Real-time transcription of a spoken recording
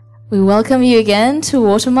We welcome you again to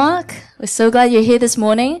Watermark. We're so glad you're here this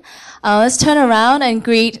morning. Let's turn around and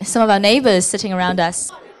greet some of our neighbors sitting around us.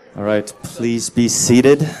 All right, please be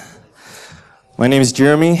seated. My name is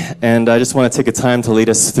Jeremy, and I just want to take a time to lead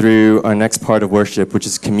us through our next part of worship, which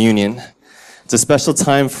is communion. It's a special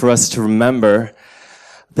time for us to remember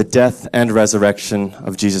the death and resurrection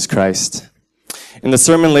of Jesus Christ. In the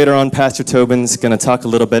sermon later on, Pastor Tobin's going to talk a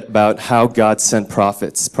little bit about how God sent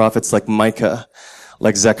prophets like Micah,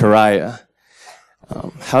 like Zechariah,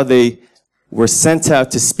 how they were sent out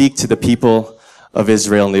to speak to the people of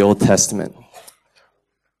Israel in the Old Testament,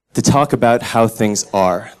 to talk about how things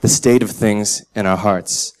are, the state of things in our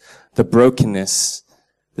hearts, the brokenness,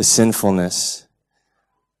 the sinfulness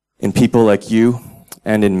in people like you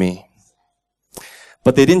and in me.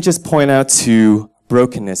 But they didn't just point out to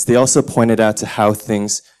brokenness, they also pointed out to how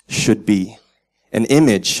things should be, an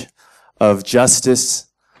image of justice,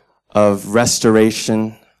 of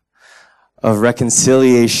restoration, of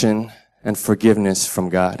reconciliation, and forgiveness from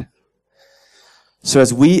God. So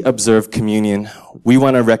as we observe communion, we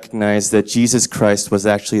want to recognize that Jesus Christ was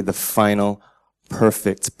actually the final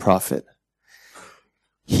perfect prophet.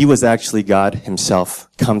 He was actually God himself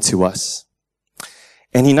come to us.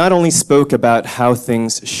 And he not only spoke about how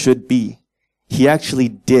things should be, he actually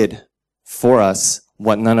did for us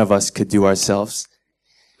what none of us could do ourselves.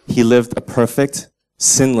 He lived a perfect,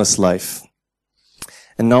 sinless life.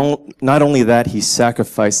 And not only that, he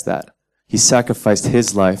sacrificed that. He sacrificed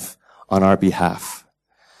his life on our behalf.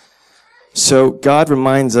 So God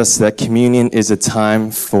reminds us that communion is a time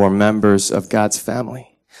for members of God's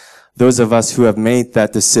family. Those of us who have made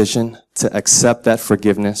that decision to accept that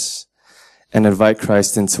forgiveness and invite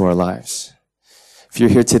Christ into our lives. If you're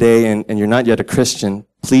here today and you're not yet a Christian,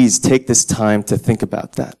 please take this time to think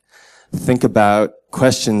about that. Think about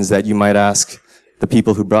questions that you might ask the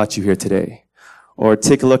people who brought you here today. Or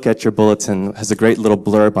take a look at your bulletin. It has a great little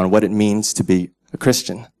blurb on what it means to be a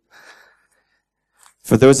Christian.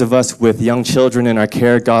 For those of us with young children in our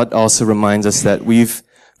care, God also reminds us that we've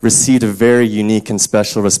received a very unique and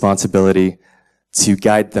special responsibility to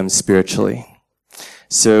guide them spiritually.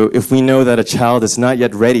 So if we know that a child is not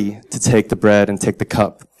yet ready to take the bread and take the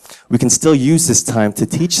cup, we can still use this time to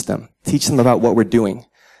teach them about what we're doing,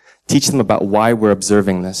 teach them about why we're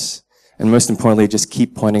observing this. And most importantly, just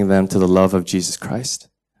keep pointing them to the love of Jesus Christ.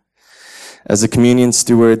 As the communion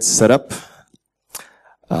stewards set up,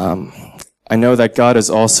 I know that God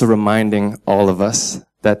is also reminding all of us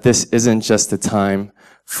that this isn't just a time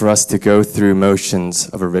for us to go through motions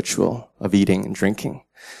of a ritual of eating and drinking.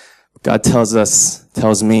 God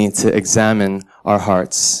tells me to examine our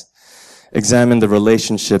hearts, examine the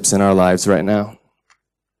relationships in our lives right now.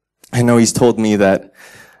 I know he's told me that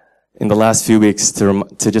in the last few weeks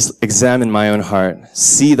to just examine my own heart,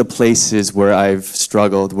 see the places where I've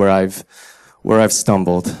struggled, where I've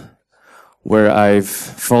stumbled, where I've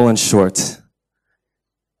fallen short,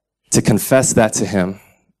 to confess that to him,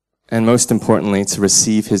 and most importantly, to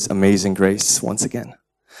receive his amazing grace once again.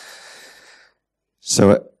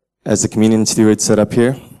 So as the communion steward set up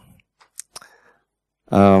here,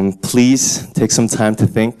 please take some time to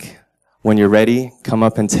think. When you're ready, come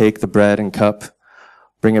up and take the bread and cup.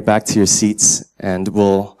 Bring it back to your seats, and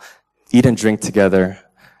we'll eat and drink together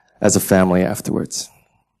as a family afterwards.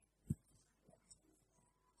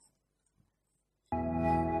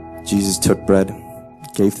 Jesus took bread,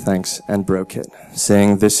 gave thanks, and broke it,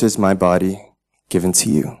 saying, "This is my body given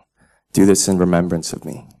to you. Do this in remembrance of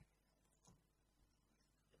me."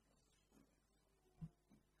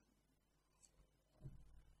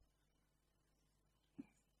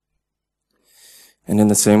 And in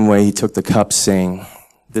the same way, he took the cup, saying,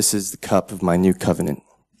 "This is the cup of my new covenant.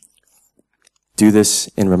 Do this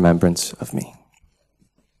in remembrance of me."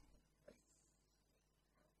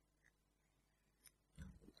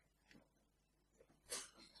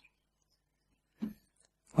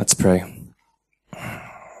 Let's pray.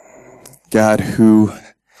 God, who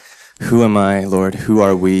am I, Lord? Who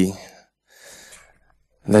are we?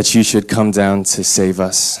 That you should come down to save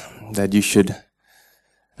us. That you should,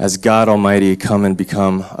 as God Almighty, come and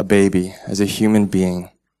become a baby, as a human being.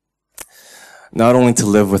 Not only to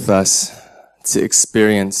live with us, to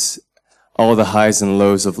experience all the highs and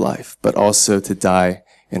lows of life, but also to die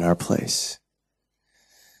in our place.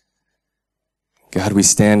 God, we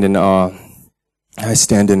stand in awe. I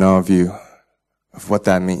stand in awe of you, of what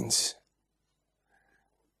that means.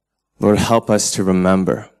 Lord, help us to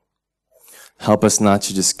remember. Help us not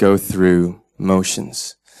to just go through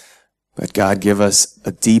motions, but God, give us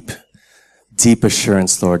a deep, deep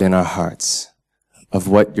assurance, Lord, in our hearts of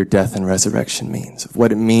what your death and resurrection means, of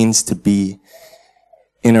what it means to be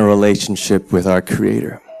in a relationship with our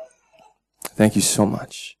Creator. Thank you so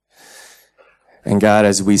much. And God,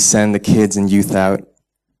 as we send the kids and youth out,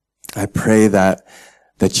 I pray that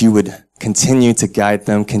you would continue to guide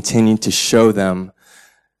them, continue to show them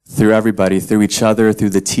through everybody, through each other,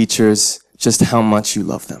 through the teachers, just how much you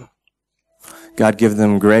love them. God, give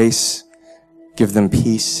them grace, give them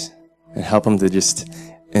peace, and help them to just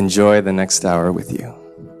enjoy the next hour with you.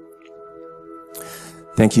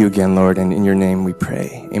 Thank you again, Lord, and in your name we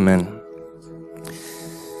pray. Amen.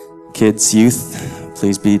 Kids, youth,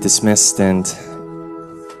 please be dismissed and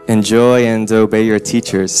enjoy and obey your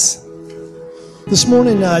teachers. This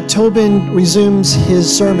morning, Tobin resumes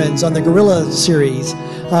his sermons on the Gorilla series.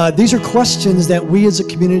 These are questions that we as a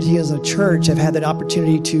community, as a church, have had that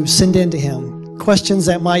opportunity to send in to him. Questions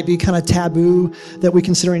that might be kind of taboo that we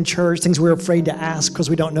consider in church, things we're afraid to ask because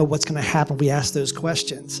we don't know what's going to happen if we ask those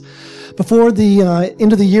questions. Before the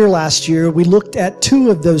end of the year last year, we looked at two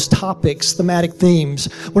of those topics, thematic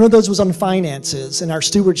themes. One of those was on finances and our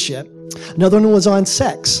stewardship. Another one was on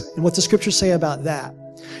sex and what the scriptures say about that.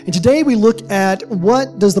 And today we look at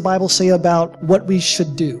what does the Bible say about what we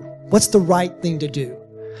should do? What's the right thing to do?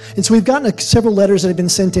 And so we've gotten several letters that have been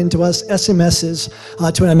sent in to us,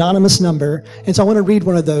 SMSs, to an anonymous number. And so I want to read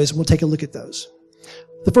one of those, and we'll take a look at those.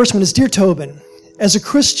 The first one is, Dear Tobin, as a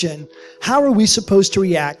Christian, how are we supposed to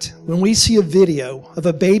react when we see a video of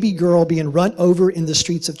a baby girl being run over in the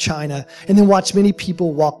streets of China and then watch many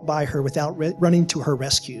people walk by her without running to her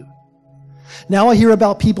rescue? Now I hear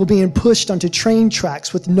about people being pushed onto train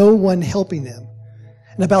tracks with no one helping them,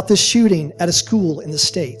 and about this shooting at a school in the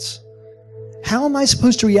States. How am I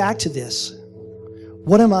supposed to react to this?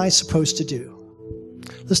 What am I supposed to do?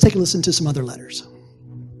 Let's take a listen to some other letters.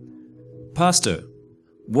 Pastor,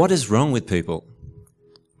 what is wrong with people?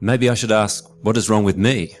 Maybe I should ask, what is wrong with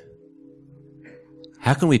me?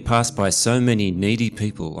 How can we pass by so many needy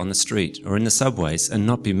people on the street or in the subways and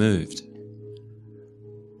not be moved?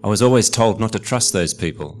 I was always told not to trust those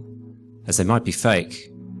people, as they might be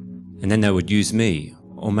fake, and then they would use me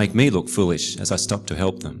or make me look foolish as I stopped to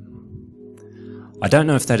help them. I don't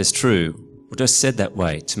know if that is true, or just said that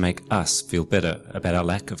way to make us feel better about our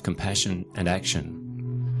lack of compassion and action.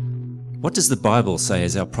 What does the Bible say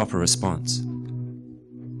is our proper response?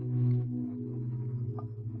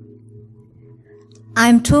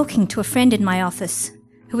 I'm talking to a friend in my office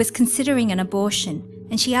who is considering an abortion,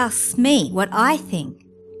 and she asks me what I think.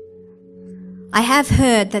 I have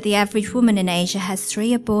heard that the average woman in Asia has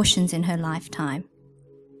 3 abortions in her lifetime.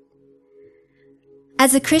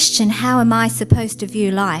 As a Christian, how am I supposed to view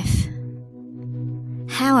life?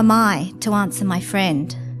 How am I to answer my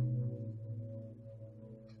friend?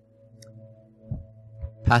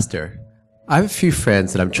 Pastor, I have a few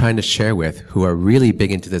friends that I'm trying to share with who are really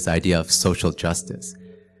big into this idea of social justice.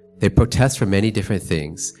 They protest for many different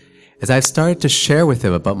things. As I've started to share with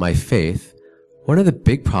them about my faith, one of the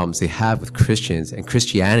big problems they have with Christians and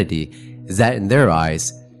Christianity is that in their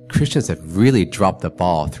eyes, Christians have really dropped the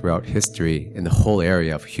ball throughout history in the whole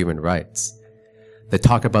area of human rights. They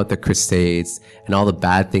talk about the Crusades and all the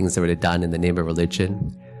bad things that were done in the name of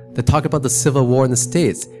religion. They talk about the Civil War in the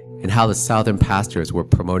States and how the Southern pastors were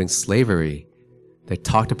promoting slavery. They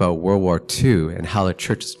talked about World War II and how the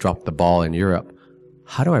churches dropped the ball in Europe.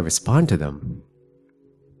 How do I respond to them?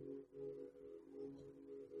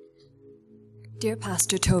 Dear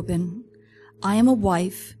Pastor Tobin, I am a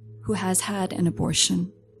wife who has had an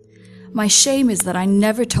abortion. My shame is that I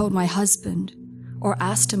never told my husband or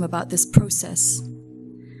asked him about this process.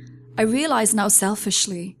 I realize now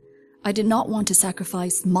selfishly I did not want to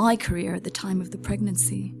sacrifice my career at the time of the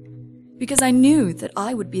pregnancy because I knew that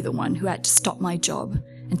I would be the one who had to stop my job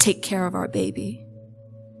and take care of our baby.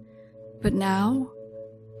 But now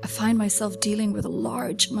I find myself dealing with a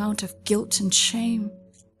large amount of guilt and shame.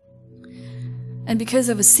 And because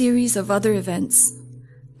of a series of other events,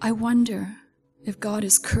 I wonder if God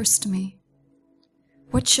has cursed me.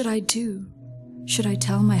 What should I do? Should I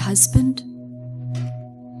tell my husband?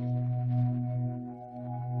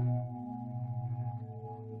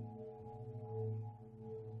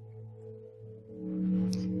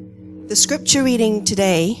 The scripture reading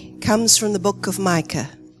today comes from the book of Micah.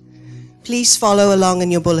 Please follow along in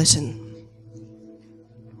your bulletin.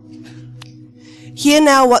 Hear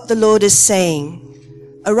now what the Lord is saying.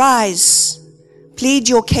 Arise, plead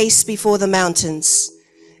your case before the mountains,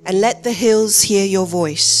 and let the hills hear your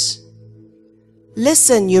voice.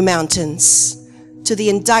 Listen, you mountains, to the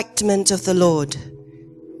indictment of the Lord,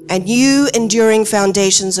 and you enduring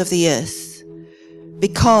foundations of the earth,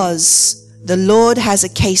 because the Lord has a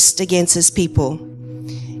case against his people.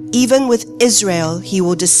 Even with Israel he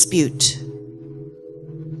will dispute.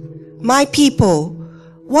 My people,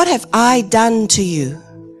 what have I done to you?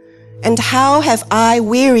 And how have I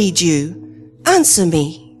wearied you? Answer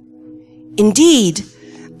me. Indeed,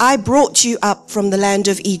 I brought you up from the land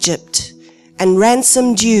of Egypt and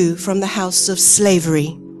ransomed you from the house of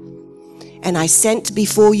slavery. And I sent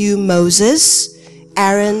before you Moses,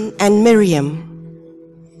 Aaron, and Miriam,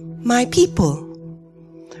 my people.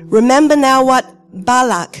 Remember now what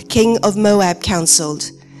Balak, king of Moab, counseled,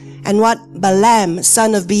 and what Balaam,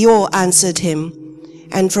 son of Beor, answered him,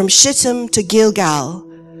 and from Shittim to Gilgal,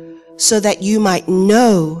 so that you might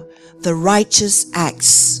know the righteous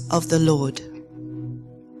acts of the Lord.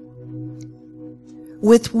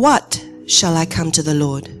 With what shall I come to the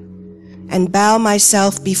Lord and bow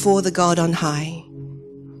myself before the God on high?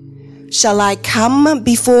 Shall I come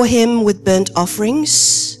before him with burnt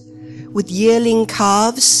offerings, with yearling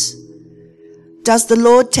calves? Does the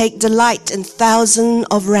Lord take delight in 1,000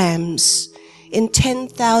 of rams, in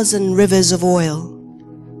 10,000 rivers of oil?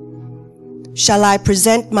 Shall I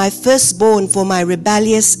present my firstborn for my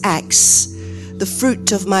rebellious acts, the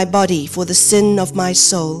fruit of my body for the sin of my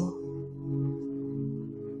soul?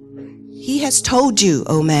 He has told you,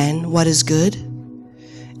 O man, what is good.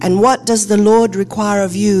 And what does the Lord require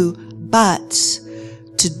of you but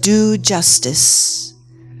to do justice,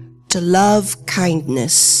 to love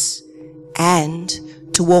kindness, and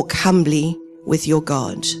to walk humbly with your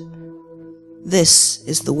God? This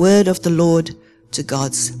is the word of the Lord to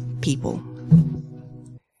God's people.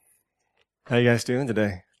 How you guys doing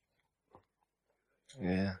today?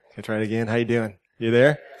 Yeah, can I try it again? How you doing? You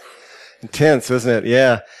there? Intense, isn't it?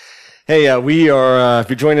 Yeah. Hey, we are, if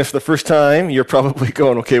you're joining us for the first time, you're probably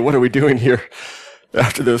going, okay, what are we doing here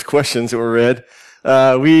after those questions that were read?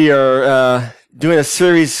 We are doing a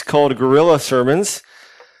series called Guerrilla Sermons.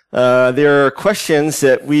 There are questions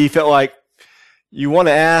that we felt like you want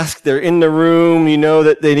to ask. They're in the room. You know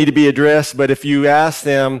that they need to be addressed, but if you ask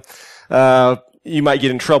them, you might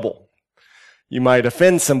get in trouble. You might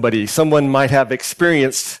offend somebody. Someone might have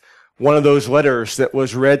experienced one of those letters that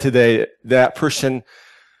was read today. That person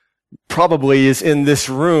probably is in this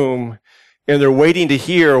room and they're waiting to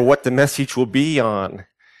hear what the message will be on.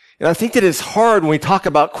 And I think that it's hard when we talk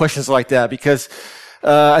about questions like that because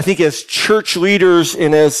I think as church leaders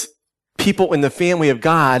and as people in the family of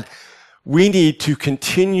God, we need to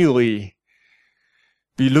continually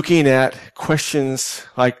be looking at questions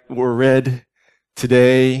like were read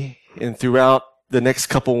today and throughout the next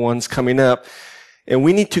couple ones coming up. And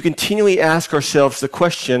we need to continually ask ourselves the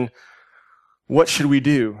question, what should we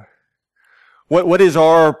do? What is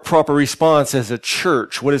our proper response as a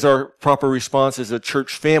church? What is our proper response as a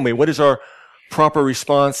church family? What is our proper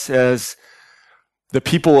response as the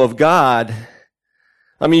people of God?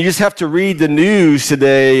 I mean, you just have to read the news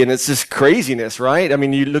today and it's just craziness, right? I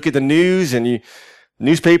mean, you look at the news and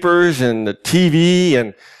newspapers and the TV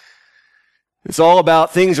and it's all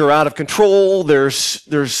about things are out of control. There's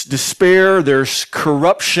despair. There's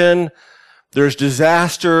corruption. There's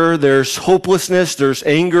disaster. There's hopelessness. There's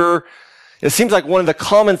anger. It seems like one of the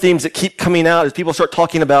common themes that keep coming out as people start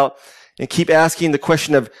talking about and keep asking the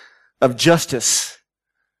question of justice.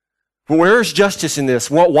 Well, where's justice in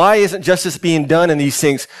this? Why isn't justice being done in these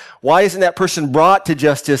things? Why isn't that person brought to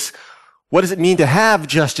justice? What does it mean to have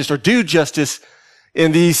justice or do justice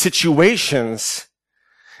in these situations?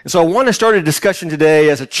 And so I want to start a discussion today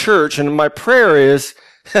as a church, and my prayer is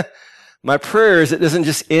it doesn't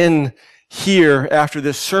just end here after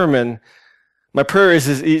this sermon. My prayer is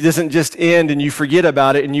it doesn't just end and you forget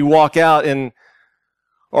about it and you walk out and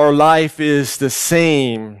our life is the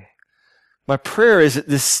same. My prayer is that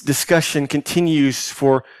this discussion continues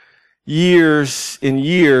for years and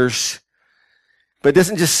years, but it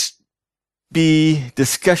doesn't just be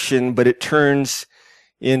discussion, but it turns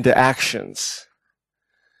into actions.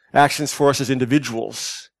 Actions for us as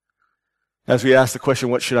individuals. As we ask the question,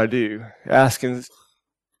 what should I do? Asking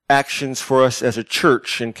actions for us as a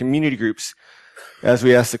church and community groups as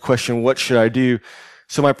we ask the question, what should I do?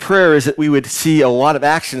 So my prayer is that we would see a lot of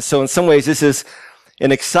action. So in some ways, this is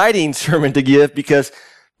an exciting sermon to give because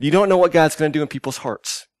you don't know what God's going to do in people's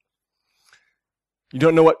hearts. You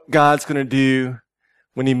don't know what God's going to do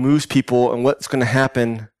when He moves people and what's going to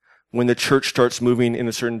happen when the church starts moving in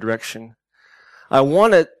a certain direction. I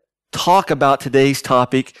want to talk about today's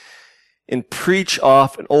topic and preach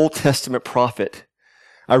off an Old Testament prophet.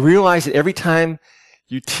 I realize that every time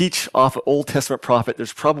you teach off an Old Testament prophet,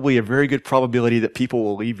 there's probably a very good probability that people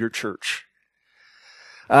will leave your church.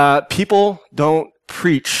 People don't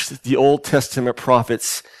preach the Old Testament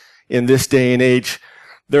prophets in this day and age.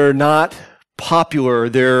 They're not popular.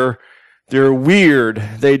 They're weird.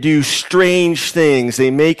 They do strange things.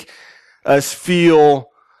 They make us feel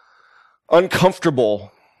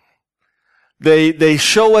uncomfortable. They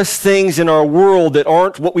show us things in our world that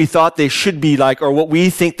aren't what we thought they should be like or what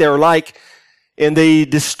we think they're like, and they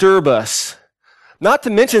disturb us. Not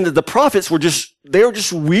to mention that the prophets were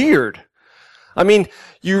just weird. I mean,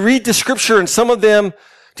 you read the scripture and some of them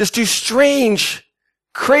just do strange,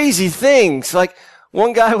 crazy things. Like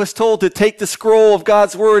one guy was told to take the scroll of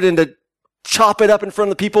God's word and to chop it up in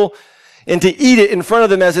front of the people and to eat it in front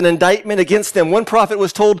of them as an indictment against them. One prophet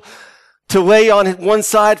was told to lay on one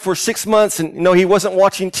side for 6 months, and he wasn't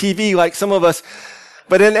watching TV like some of us.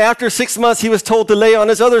 But then after 6 months, he was told to lay on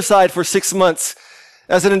his other side for 6 months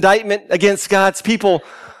as an indictment against God's people.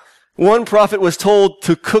 One prophet was told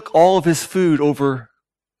to cook all of his food over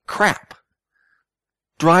crap,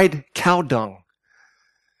 dried cow dung,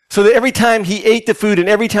 so that every time he ate the food and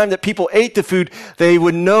every time that people ate the food, they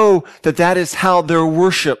would know that that is how their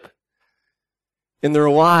worship in their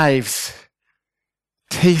lives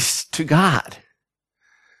tastes to God.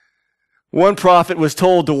 One prophet was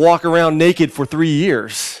told to walk around naked for 3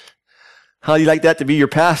 years. How do you like that to be your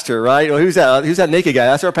pastor, right? Well, who's that? Who's that naked guy?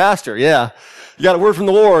 That's our pastor. Yeah. You got a word from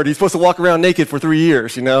the Lord. He's supposed to walk around naked for 3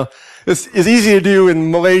 years, It's easy to do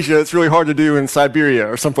in Malaysia. It's really hard to do in Siberia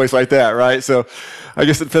or someplace like that, right? So I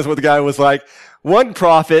guess it depends what the guy was like. One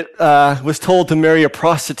prophet was told to marry a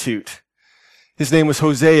prostitute. His name was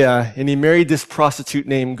Hosea, and he married this prostitute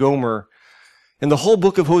named Gomer. And the whole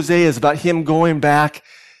book of Hosea is about him going back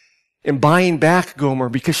and buying back Gomer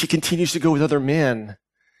because she continues to go with other men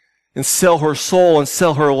and sell her soul and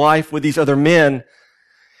sell her life with these other men.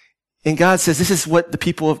 And God says this is what the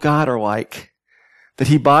people of God are like, that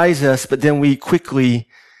he buys us, but then we quickly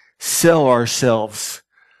sell ourselves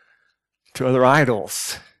to other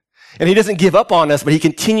idols. And he doesn't give up on us, but he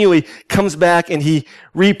continually comes back and he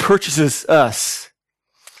repurchases us.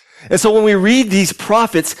 And so when we read these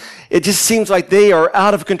prophets, it just seems like they are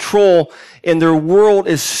out of control and their world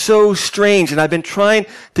is so strange. And I've been trying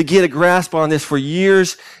to get a grasp on this for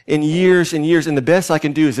years and years and years. And the best I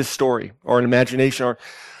can do is this story or an imagination or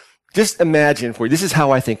just imagine for you. This is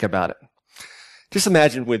how I think about it. Just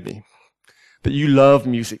imagine with me that you love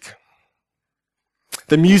music.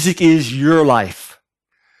 The music is your life.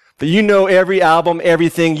 That you know every album,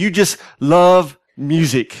 everything. You just love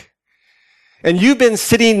music. And you've been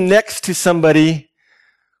sitting next to somebody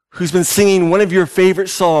who's been singing one of your favorite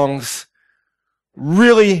songs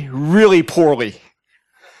really, really poorly.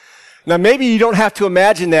 Now, maybe you don't have to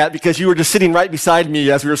imagine that because you were just sitting right beside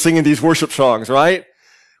me as we were singing these worship songs, right?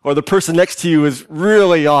 Or the person next to you is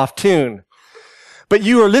really off tune. But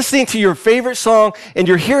you are listening to your favorite song and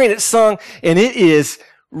you're hearing it sung and it is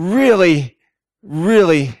really,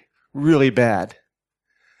 really, really bad.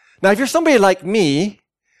 Now, if you're somebody like me,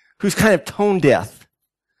 who's kind of tone deaf,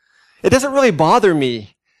 it doesn't really bother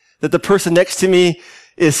me that the person next to me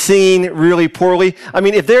is singing really poorly. I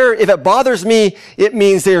mean, if it bothers me, it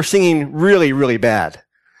means they're singing really, really bad.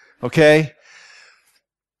 Okay?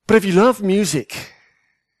 But if you love music,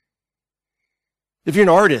 if you're an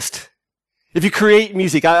artist, if you create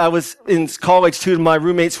music, I was in college, two of my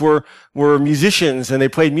roommates were musicians and they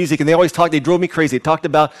played music and they drove me crazy. They talked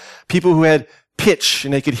about people who had pitch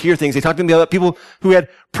and they could hear things. They talked to me about people who had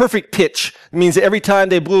perfect pitch. It means that every time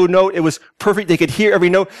they blew a note, it was perfect. They could hear every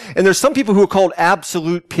note. And there's some people who are called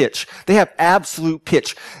absolute pitch. They have absolute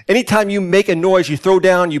pitch. Anytime you make a noise, you throw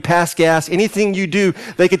down, you pass gas, anything you do,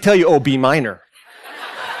 they could tell you, oh, B minor,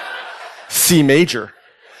 C major.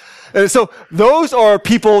 And so those are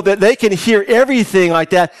people that they can hear everything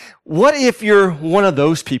like that. What if you're one of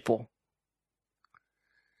those people?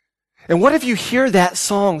 And what if you hear that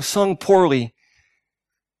song sung poorly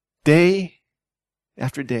day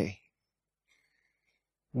after day,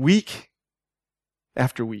 week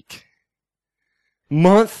after week,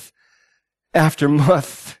 month after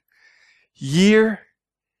month, year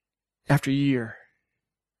after year?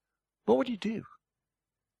 What would you do?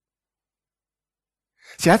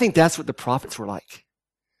 See, I think that's what the prophets were like.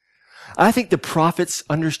 I think the prophets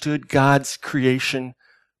understood God's creation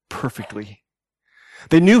perfectly.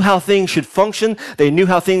 They knew how things should function. They knew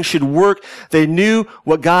how things should work. They knew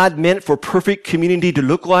what God meant for perfect community to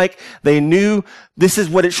look like. They knew this is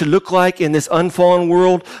what it should look like in this unfallen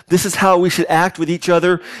world. This is how we should act with each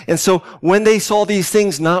other. And so when they saw these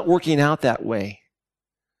things not working out that way,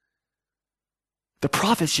 the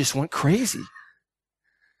prophets just went crazy.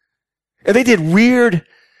 And they did weird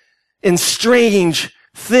and strange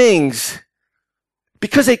things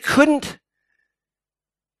because they couldn't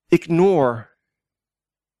ignore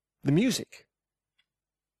the music.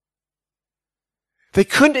 They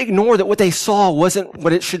couldn't ignore that what they saw wasn't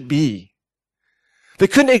what it should be. They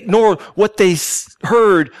couldn't ignore what they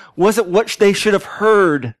heard wasn't what they should have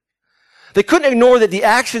heard. They couldn't ignore that the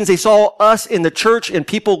actions they saw us in the church and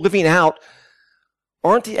people living out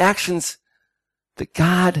aren't the actions that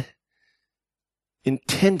God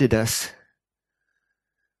intended us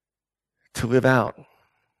to live out.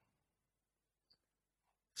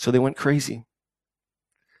 So they went crazy.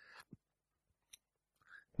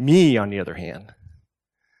 Me, on the other hand,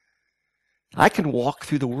 I can walk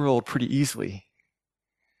through the world pretty easily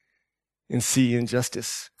and see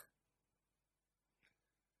injustice.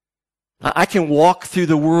 I can walk through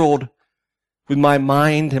the world with my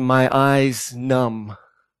mind and my eyes numb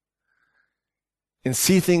and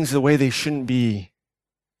see things the way they shouldn't be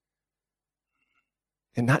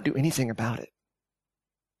and not do anything about it.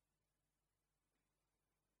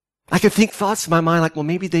 I can think thoughts in my mind like, well,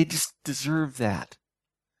 maybe they just deserve that.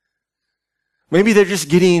 Maybe they're just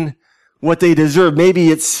getting what they deserve.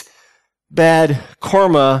 Maybe it's bad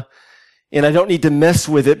karma and I don't need to mess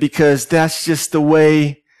with it because that's just the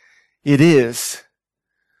way it is.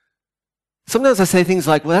 Sometimes I say things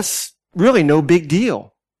like, well, that's really no big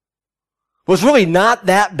deal. Well, it's really not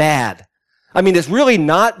that bad. I mean, it's really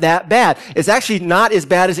not that bad. It's actually not as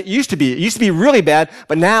bad as it used to be. It used to be really bad,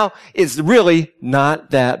 but now it's really not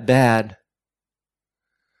that bad.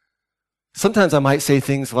 Sometimes I might say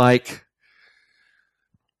things like,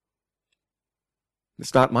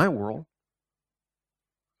 it's not my world.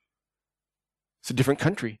 It's a different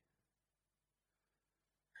country.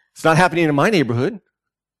 It's not happening in my neighborhood.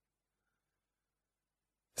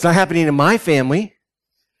 It's not happening in my family.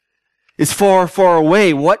 It's far, far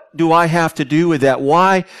away. What do I have to do with that?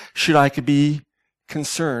 Why should I be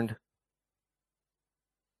concerned?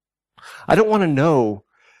 I don't want to know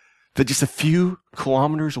that just a few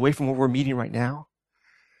kilometers away from where we're meeting right now,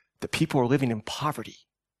 that people are living in poverty.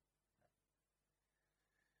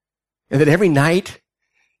 And that every night,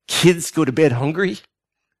 kids go to bed hungry.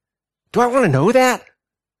 Do I want to know that?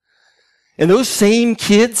 And those same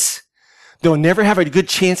kids, they'll never have a good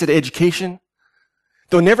chance at education.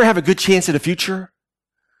 They'll never have a good chance at a future.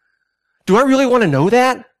 Do I really want to know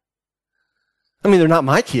that? I mean, they're not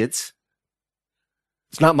my kids.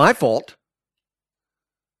 It's not my fault.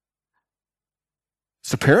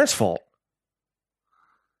 It's the parents' fault.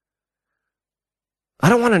 I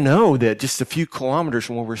don't want to know that just a few kilometers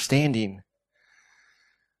from where we're standing,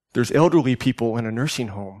 there's elderly people in a nursing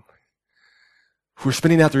home who are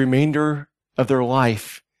spending out the remainder of their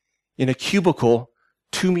life in a cubicle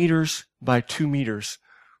 2 meters by 2 meters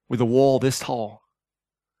with a wall this tall.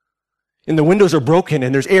 And the windows are broken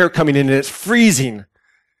and there's air coming in and it's freezing.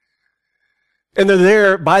 And they're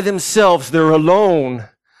there by themselves. They're alone.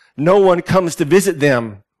 No one comes to visit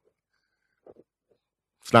them.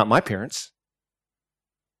 It's not my parents.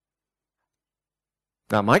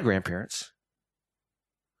 Not my grandparents.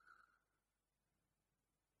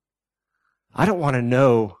 I don't want to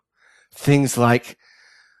know things like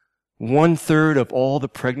 1/3 of all the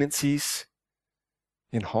pregnancies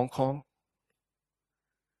in Hong Kong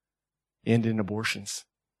end in abortions.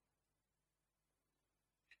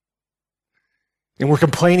 And we're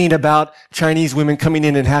complaining about Chinese women coming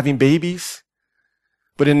in and having babies,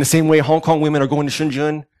 but in the same way, Hong Kong women are going to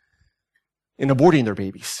Shenzhen and aborting their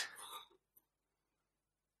babies.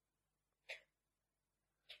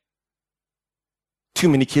 Too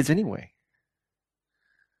many kids anyway.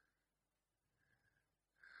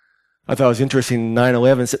 I thought it was interesting,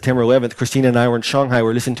 9/11, September 11th, Christina and I were in Shanghai. We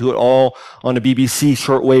were listening to it all on the BBC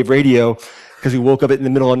shortwave radio because we woke up in the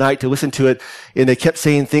middle of the night to listen to it. And they kept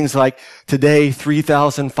saying things like, today,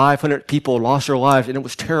 3,500 people lost their lives. And it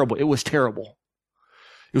was terrible. It was terrible.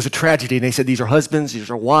 It was a tragedy. And they said, these are husbands, these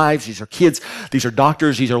are wives, these are kids, these are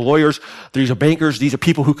doctors, these are lawyers, these are bankers, these are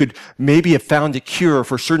people who could maybe have found a cure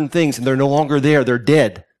for certain things and they're no longer there. They're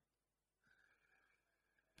dead.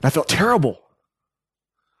 And I felt terrible.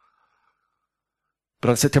 But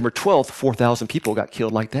on September 12th, 4,000 people got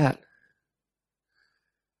killed like that.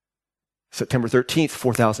 September 13th,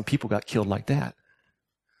 4,000 people got killed like that.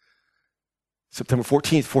 September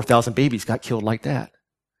 14th, 4,000 babies got killed like that.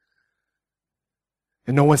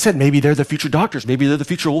 And no one said, maybe they're the future doctors, maybe they're the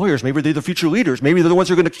future lawyers, maybe they're the future leaders, maybe they're the ones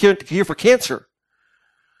who are going to cure for cancer.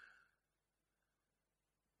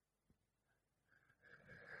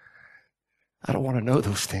 I don't want to know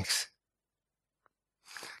those things.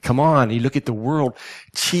 Come on, you look at the world,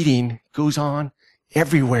 cheating goes on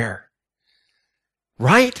everywhere.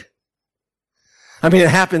 Right? I mean, it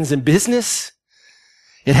happens in business.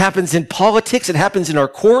 It happens in politics. It happens in our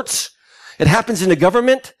courts. It happens in the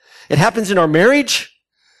government. It happens in our marriage.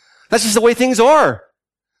 That's just the way things are.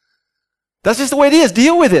 That's just the way it is.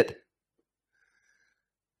 Deal with it.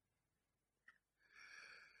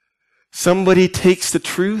 Somebody takes the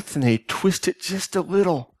truth and they twist it just a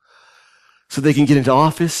little. so they can get into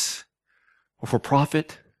office or for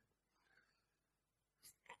profit.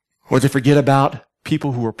 Or they forget about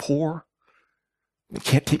people who are poor and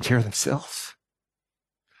can't take care of themselves.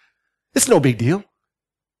 It's no big deal.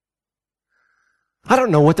 I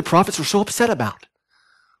don't know what the prophets were so upset about.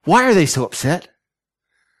 Why are they so upset?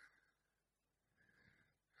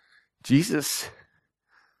 Jesus,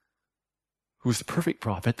 who was the perfect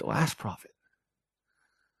prophet, the last prophet,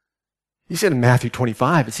 he said in Matthew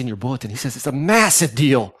 25, it's in your bulletin, he says it's a massive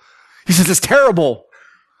deal. He says it's terrible.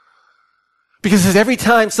 Because every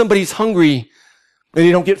time somebody's hungry and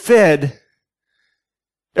they don't get fed,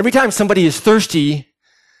 every time somebody is thirsty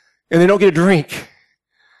and they don't get a drink,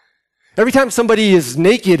 every time somebody is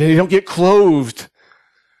naked and they don't get clothed,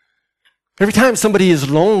 every time somebody is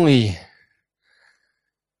lonely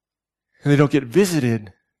and they don't get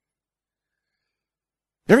visited,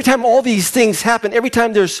 every time all these things happen, every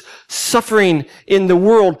time there's suffering in the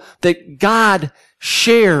world, that God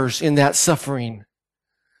shares in that suffering.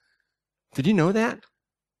 Did you know that?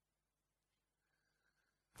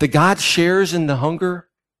 That God shares in the hunger?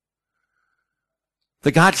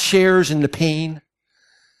 That God shares in the pain?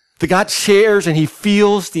 That God shares and He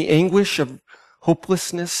feels the anguish of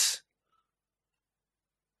hopelessness?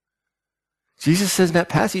 Jesus says in that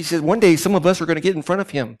passage, He says, one day some of us are going to get in front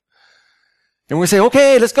of Him. And we're going to say,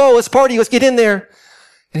 okay, let's go, let's party, let's get in there.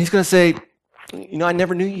 And He's going to say, you know, I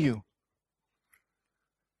never knew you.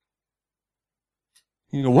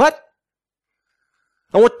 You know what?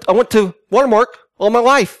 I went to Watermark all my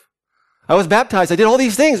life. I was baptized. I did all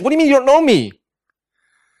these things. What do you mean you don't know me?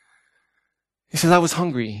 He says, I was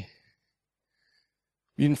hungry.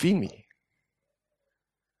 You didn't feed me.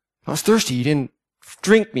 I was thirsty. You didn't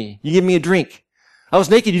drink me. You gave me a drink. I was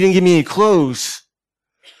naked. You didn't give me any clothes.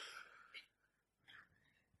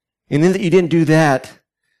 And then that you didn't do that,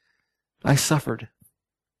 I suffered.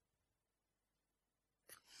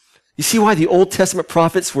 You see why the Old Testament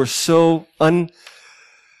prophets were so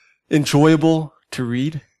enjoyable to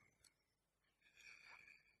read?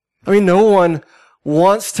 I mean, no one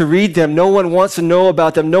wants to read them. No one wants to know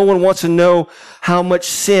about them. No one wants to know how much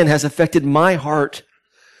sin has affected my heart.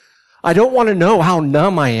 I don't want to know how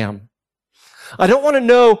numb I am. I don't want to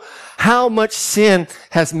know how much sin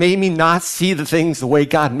has made me not see the things the way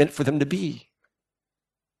God meant for them to be.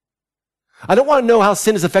 I don't want to know how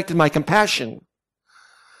sin has affected my compassion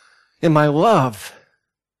and my love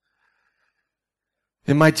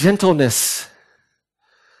and my gentleness.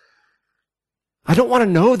 I don't want to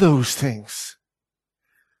know those things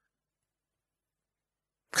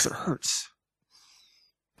because it hurts.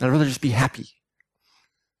 I'd rather just be happy.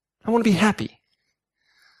 I want to be happy.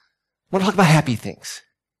 I want to talk about happy things.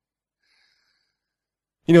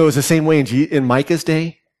 You know, it was the same way in Micah's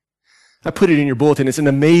day. I put it in your bulletin. It's an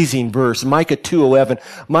amazing verse. Micah 2:11.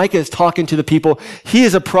 Micah is talking to the people. He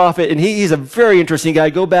is a prophet, and he's a very interesting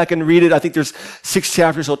guy. Go back and read it. I think there's 6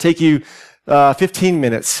 chapters. It'll take you 15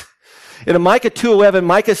 minutes. In Micah 2:11,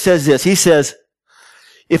 Micah says this. He says,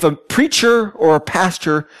 if a preacher or a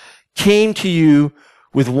pastor came to you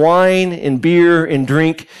with wine and beer and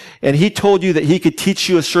drink, and he told you that he could teach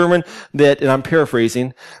you a sermon that, and I'm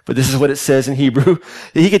paraphrasing, but this is what it says in Hebrew,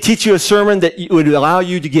 that he could teach you a sermon that would allow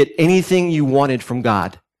you to get anything you wanted from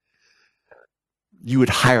God, you would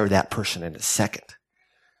hire that person in a second.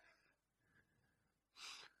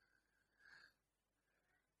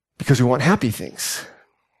 Because we want happy things.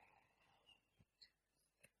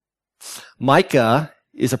 Micah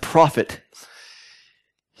is a prophet.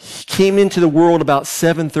 He came into the world about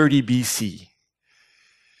 730 BC.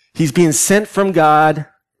 He's being sent from God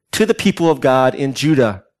to the people of God in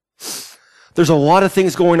Judah. There's a lot of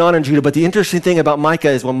things going on in Judah, but the interesting thing about Micah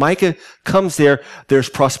is when Micah comes there, there's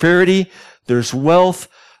prosperity, there's wealth,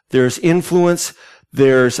 there's influence,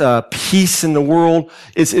 there's peace in the world.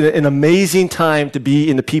 It's an amazing time to be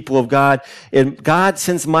in the people of God. And God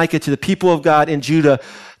sends Micah to the people of God in Judah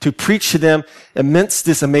to preach to them amidst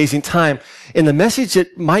this amazing time. And the message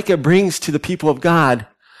that Micah brings to the people of God,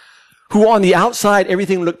 who on the outside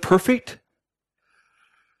everything looked perfect,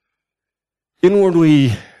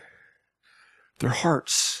 inwardly their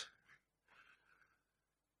hearts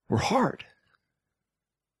were hard.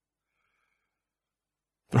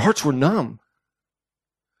 Their hearts were numb.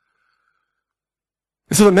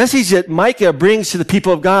 And so the message that Micah brings to the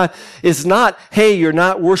people of God is not, hey, you're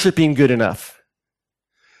not worshiping good enough.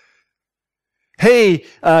 Hey,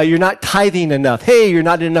 you're not tithing enough. Hey, you're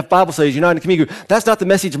not in enough Bible studies. You're not in a community group. That's not the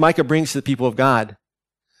message Micah brings to the people of God.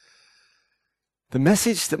 The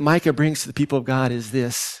message that Micah brings to the people of God is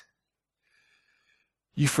this.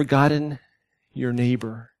 You've forgotten your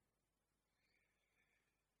neighbor.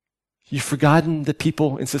 You've forgotten the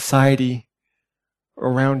people in society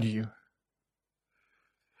around you.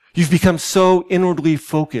 You've become so inwardly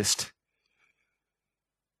focused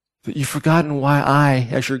that you've forgotten why I,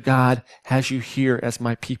 as your God, has you here as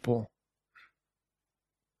my people.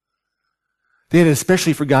 They had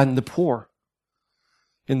especially forgotten the poor,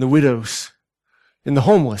 and the widows, and the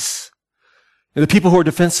homeless, and the people who are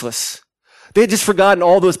defenseless. They had just forgotten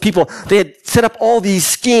all those people. They had set up all these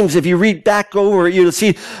schemes. If you read back over, you'll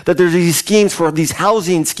see that there's these schemes for these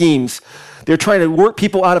housing schemes. They're trying to work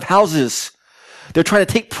people out of houses. They're trying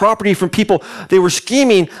to take property from people. They were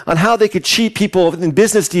scheming on how they could cheat people in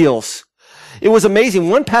business deals. It was amazing.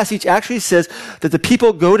 One passage actually says that the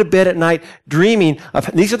people go to bed at night dreaming of,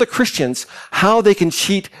 these are the Christians, how they can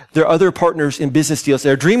cheat their other partners in business deals.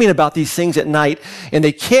 They're dreaming about these things at night, and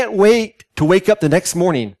they can't wait to wake up the next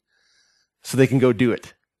morning so they can go do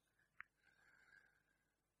it.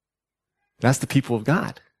 That's the people of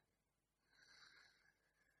God.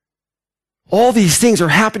 All these things are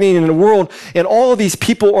happening in the world, and all of these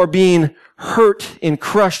people are being hurt and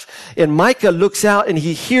crushed. And Micah looks out and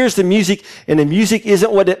he hears the music, and the music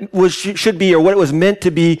isn't what it should be or what it was meant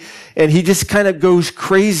to be, and he just kind of goes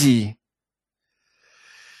crazy.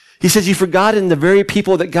 He says, you've forgotten the very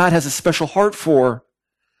people that God has a special heart for.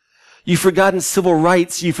 You've forgotten civil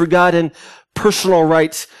rights. You've forgotten personal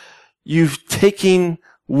rights. You've taken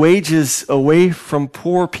wages away from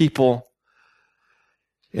poor people,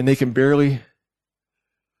 and they can barely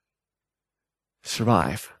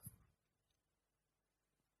survive.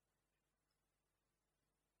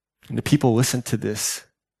 And the people listen to this,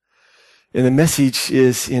 and the message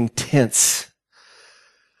is intense.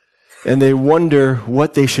 And they wonder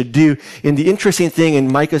what they should do. And the interesting thing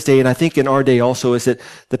in Micah's day, and I think in our day also, is that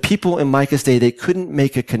the people in Micah's day, they couldn't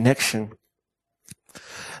make a connection.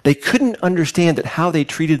 They couldn't understand that how they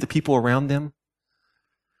treated the people around them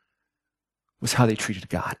was how they treated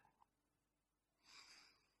God.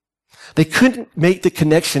 They couldn't make the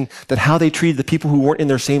connection that how they treated the people who weren't in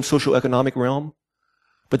their same socioeconomic realm,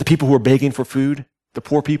 but the people who were begging for food, the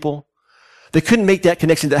poor people. They couldn't make that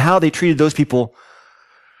connection that how they treated those people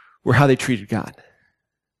were how they treated God.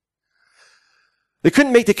 They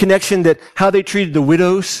couldn't make the connection that how they treated the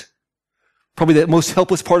widows, probably the most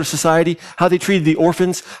helpless part of society, how they treated the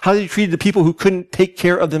orphans, how they treated the people who couldn't take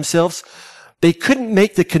care of themselves. They couldn't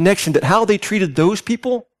make the connection that how they treated those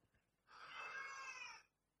people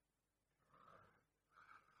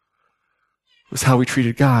was how we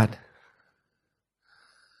treated God.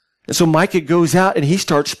 And so Micah goes out and he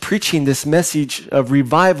starts preaching this message of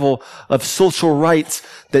revival, of social rights,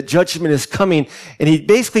 that judgment is coming. And he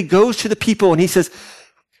basically goes to the people and he says,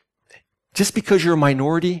 just because you're a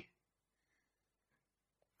minority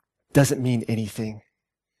doesn't mean anything.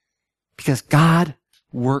 Because God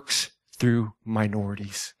works through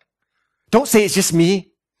minorities. Don't say it's just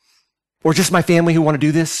me or just my family who want to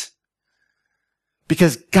do this.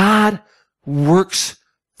 Because God works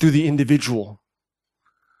through the individual.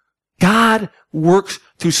 God works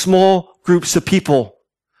through small groups of people.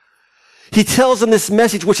 He tells them this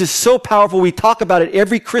message, which is so powerful. We talk about it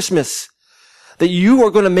every Christmas, that you are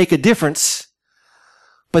going to make a difference,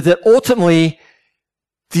 but that ultimately,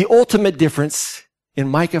 the ultimate difference in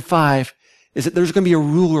Micah 5 is that there's going to be a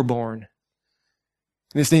ruler born.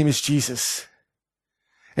 And his name is Jesus.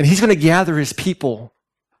 And he's going to gather his people.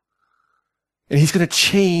 And he's going to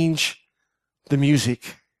change the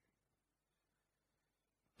music.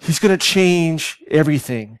 He's going to change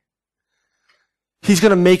everything. He's going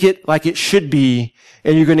to make it like it should be,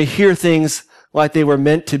 and you're going to hear things like they were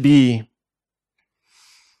meant to be.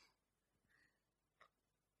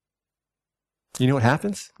 You know what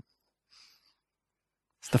happens?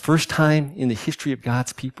 It's the first time in the history of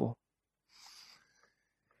God's people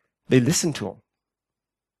they listen to him.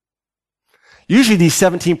 Usually these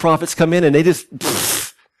 17 prophets come in and they just,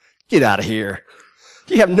 get out of here.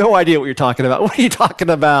 You have no idea what you're talking about. What are you talking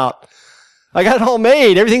about? I got it all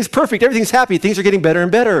made. Everything's perfect. Everything's happy. Things are getting better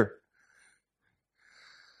and better.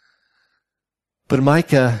 But in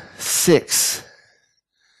Micah 6,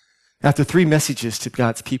 after 3 messages to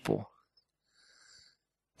God's people,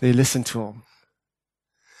 they listen to him.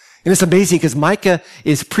 And it's amazing because Micah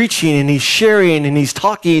is preaching and he's sharing and he's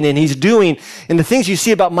talking and he's doing. And the things you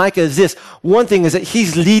see about Micah is this. One thing is that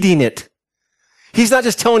he's leading it. He's not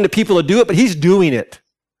just telling the people to do it, but he's doing it.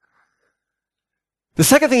 The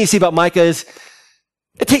second thing you see about Micah is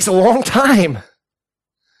it takes a long time.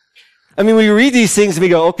 I mean, we read these things and we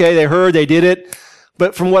go, okay, they heard, they did it.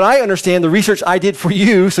 But from what I understand, the research I did for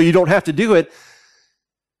you, so you don't have to do it,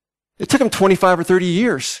 it took them 25 or 30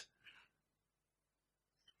 years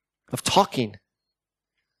of talking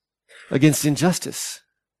against injustice,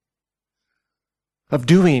 of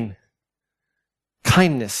doing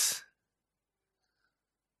kindness.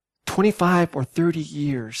 25 or 30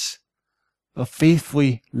 years of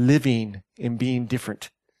faithfully living and being different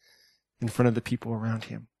in front of the people around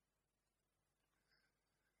him.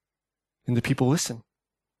 And the people listen.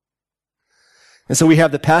 And so we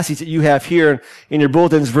have the passage that you have here in your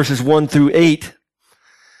bulletins, verses 1 through 8.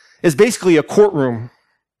 It's basically a courtroom.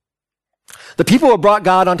 The people have brought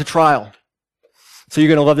God onto trial. So you're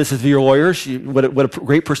going to love this as your lawyers. What a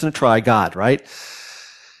great person to try, God, right?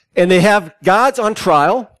 And they have God's on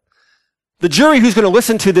trial. The jury who's going to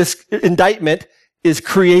listen to this indictment is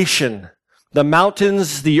creation. The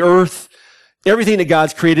mountains, the earth, everything that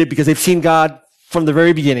God's created, because they've seen God from the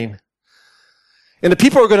very beginning. And the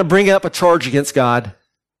people are going to bring up a charge against God.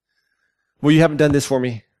 Well, you haven't done this for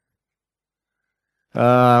me.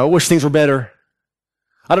 I wish things were better.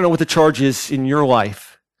 I don't know what the charge is in your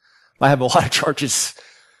life. I have a lot of charges.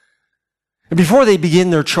 And before they begin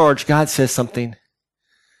their charge, God says something.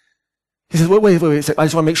 He says, wait. I just want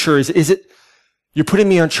to make sure. Is it, you're putting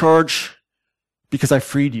me on charge because I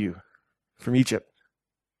freed you from Egypt?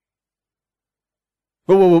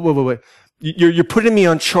 Wait. You're putting me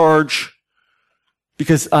on charge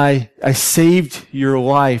because I saved your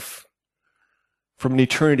life from an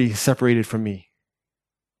eternity separated from me.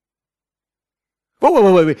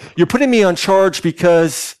 Wait. You're putting me on charge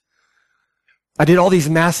because I did all these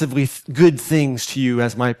massively good things to you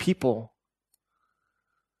as my people.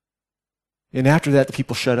 And after that, the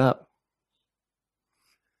people shut up.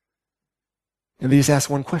 And they just ask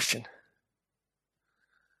one question.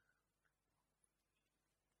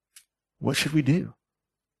 What should we do?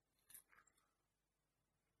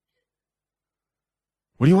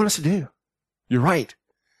 What do you want us to do? You're right.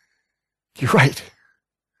 You're right.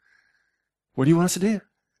 What do you want us to do?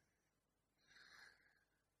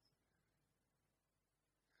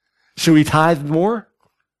 Should we tithe more?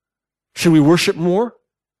 Should we worship more?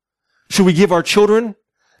 Should we give our children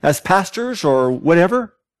as pastors or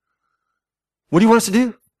whatever? What do you want us to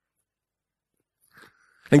do?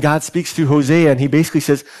 And God speaks through Hosea, and he basically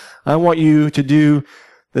says, I want you to do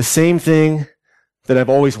the same thing that I've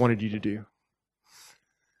always wanted you to do.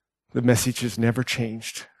 The message has never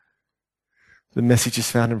changed. The message is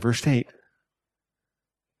found in verse 8.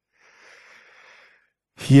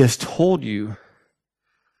 He has told you,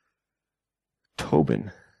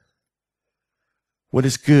 Tobin, what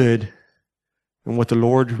is good and what the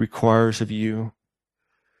Lord requires of you.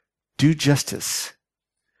 Do justice.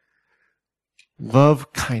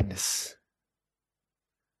 Love kindness.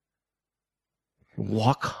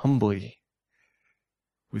 Walk humbly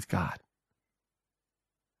with God.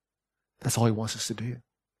 That's all he wants us to do.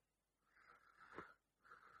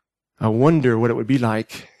 I wonder what it would be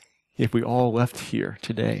like if we all left here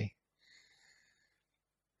today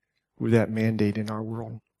with that mandate in our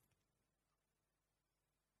world.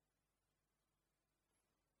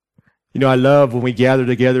 You know, I love when we gather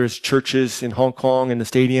together as churches in Hong Kong in the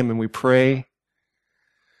stadium and we pray.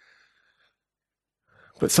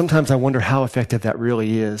 But sometimes I wonder how effective that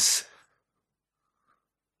really is.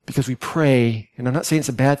 Because we pray, and I'm not saying it's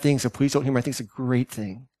a bad thing, so please don't hear me. I think it's a great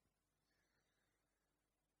thing.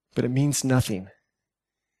 But it means nothing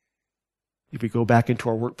if we go back into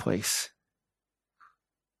our workplace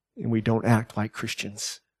and we don't act like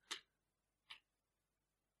Christians.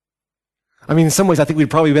 I mean, in some ways, I think we'd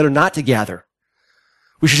probably better not to gather.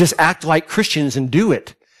 We should just act like Christians and do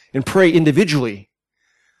it and pray individually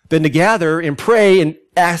than to gather and pray and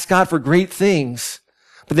ask God for great things,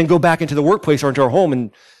 but then go back into the workplace or into our home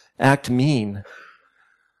and act mean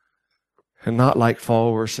and not like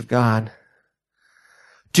followers of God.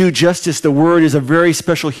 Do justice, the word is a very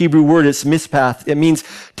special Hebrew word. It's mispath. It means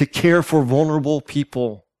to care for vulnerable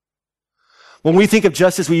people. When we think of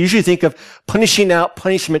justice, we usually think of punishing out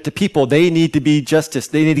punishment to people. They need to be justice.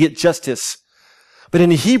 They need to get justice. But in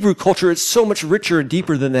the Hebrew culture, it's so much richer and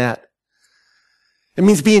deeper than that. It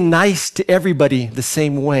means being nice to everybody the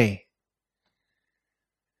same way.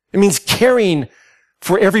 It means caring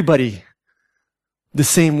for everybody the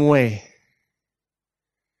same way.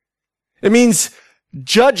 It means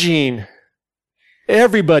judging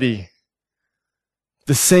everybody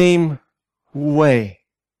the same way.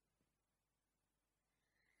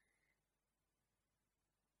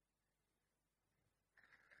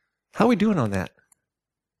 How are we doing on that?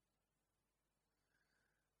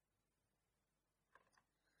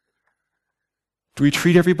 Do we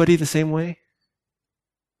treat everybody the same way?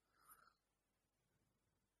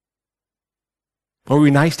 Are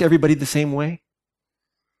we nice to everybody the same way?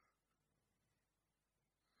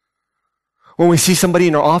 When we see somebody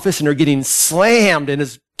in our office and they're getting slammed and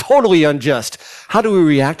is totally unjust, how do we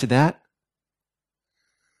react to that?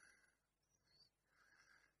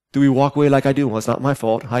 Do we walk away like I do? Well, it's not my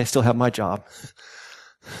fault. I still have my job.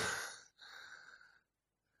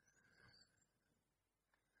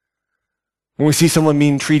 When we see someone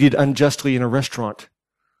being treated unjustly in a restaurant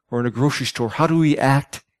or in a grocery store, how do we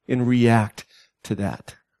act and react to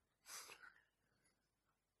that?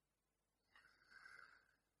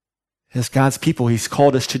 As God's people, He's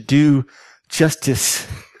called us to do justice,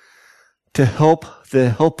 to help the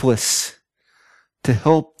helpless, to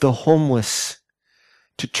help the homeless,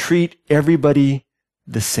 to treat everybody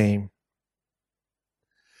the same.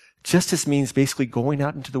 Justice means basically going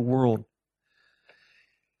out into the world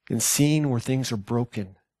and seeing where things are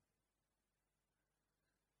broken,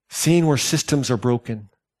 seeing where systems are broken,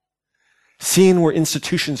 seeing where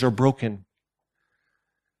institutions are broken,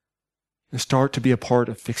 and start to be a part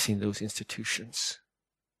of fixing those institutions.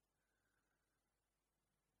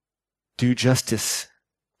 Do justice,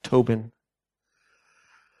 Tobin.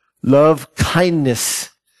 Love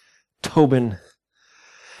kindness, Tobin.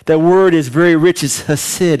 That word is very rich. It's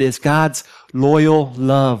hesed, it's God's loyal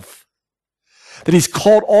love. That He's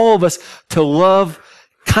called all of us to love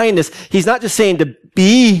kindness. He's not just saying to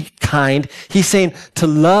be kind. He's saying to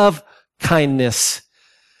love kindness.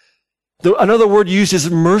 Another word used is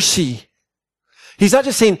mercy. He's not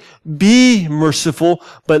just saying be merciful,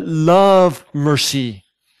 but love mercy.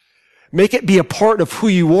 Make it be a part of who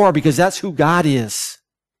you are, because that's who God is.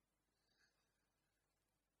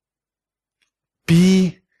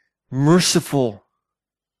 Be merciful.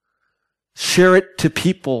 Share it to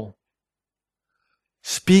people.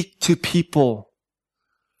 Speak to people.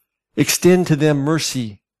 Extend to them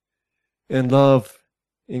mercy and love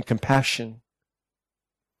and compassion.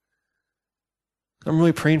 I'm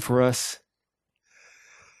really praying for us.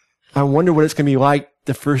 I wonder what it's going to be like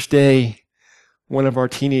the first day one of our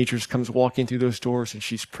teenagers comes walking through those doors and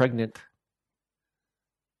she's pregnant.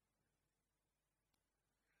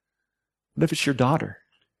 What if it's your daughter?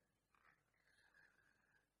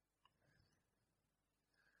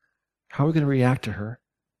 How are we going to react to her?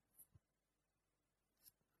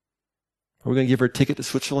 Are we going to give her a ticket to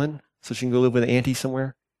Switzerland so she can go live with an auntie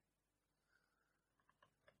somewhere?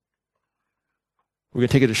 We're going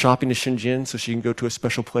to take her to shopping to Shenzhen so she can go to a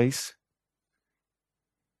special place?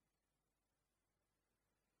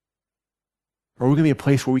 Or are we going to be a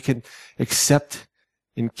place where we can accept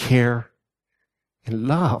and care and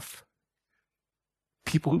love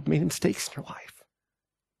people who've made mistakes in their life?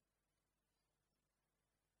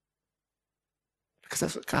 Because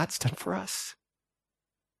that's what God's done for us.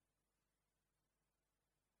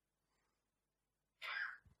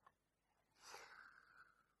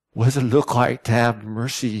 What does it look like to have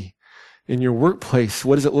mercy in your workplace?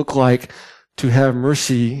 What does it look like to have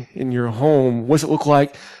mercy in your home? What does it look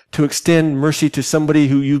like to extend mercy to somebody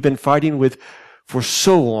who you've been fighting with for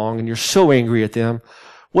so long and you're so angry at them?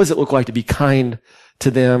 What does it look like to be kind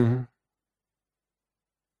to them?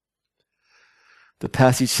 The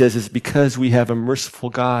passage says it's because we have a merciful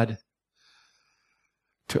God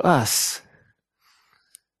to us.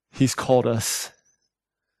 He's called us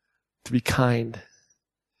to be kind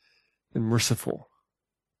and merciful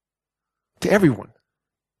to everyone.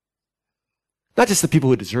 Not just the people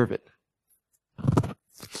who deserve it.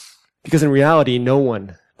 Because in reality, no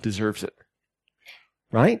one deserves it.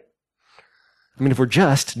 Right? I mean, if we're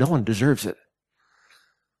just, no one deserves it.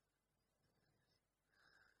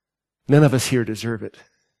 None of us here deserve it.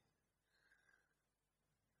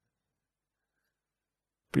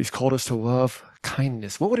 But He's called us to love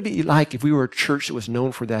kindness. What would it be like if we were a church that was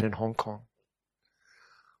known for that in Hong Kong?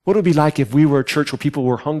 What would it be like if we were a church where people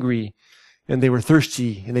were hungry and they were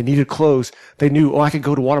thirsty and they needed clothes? They knew, I could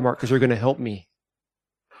go to Watermark because they're going to help me.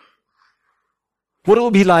 What it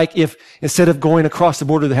would be like if instead of going across the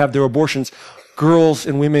border to have their abortions, girls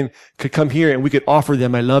and women could come here and we could offer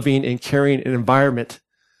them a loving and caring environment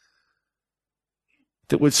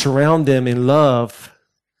that would surround them in love,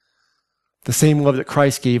 the same love that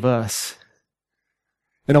Christ gave us,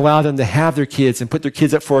 and allow them to have their kids and put their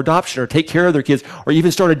kids up for adoption or take care of their kids or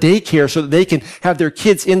even start a daycare so that they can have their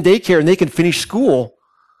kids in daycare and they can finish school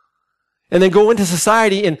and then go into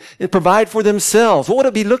society and provide for themselves. What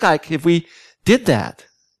would it look like if we did that?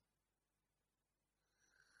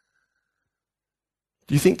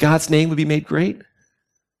 Do you think God's name would be made great?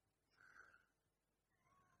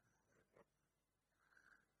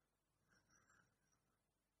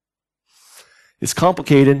 It's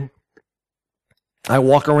complicated. I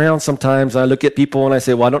walk around sometimes, I look at people and I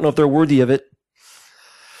say, well, I don't know if they're worthy of it.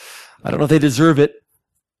 I don't know if they deserve it.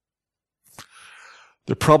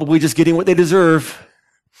 They're probably just getting what they deserve.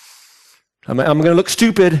 I'm going to look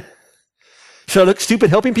stupid. Should I look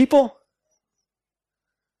stupid helping people?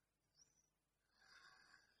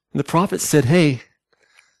 And the prophet said, hey,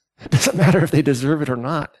 it doesn't matter if they deserve it or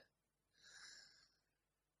not.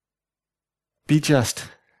 Be just.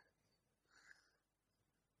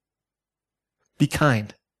 Be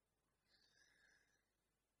kind.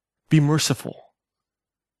 Be merciful.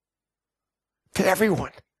 To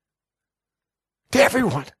everyone. To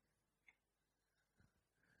everyone.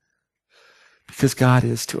 Because God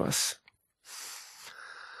is to us.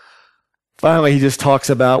 Finally, he just talks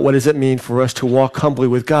about what does it mean for us to walk humbly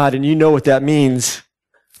with God. And you know what that means.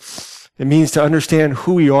 It means to understand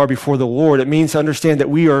who we are before the Lord. It means to understand that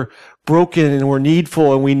we are broken and we're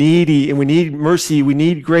needful and we need mercy, we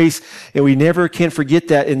need grace, and we never can forget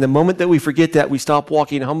that. And the moment that we forget that, we stop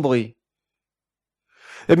walking humbly.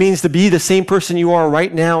 It means to be the same person you are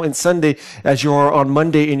right now in Sunday as you are on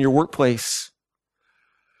Monday in your workplace.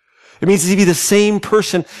 It means to be the same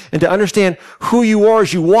person and to understand who you are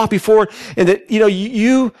as you walk before, and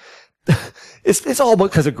that, it's all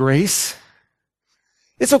because of grace.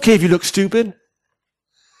 It's okay if you look stupid.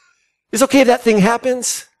 It's okay if that thing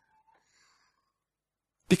happens.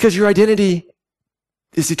 Because your identity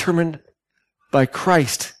is determined by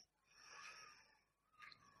Christ,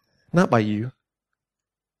 not by you.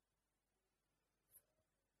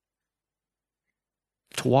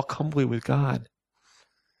 To walk humbly with God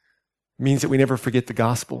means that we never forget the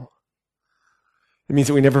gospel. It means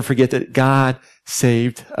that we never forget that God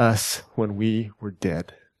saved us when we were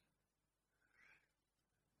dead.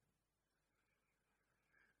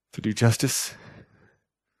 To do justice,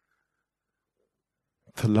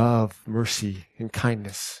 to love, mercy, and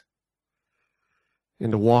kindness,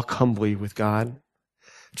 and to walk humbly with God.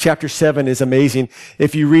 Chapter 7 is amazing.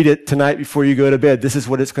 If you read it tonight before you go to bed, this is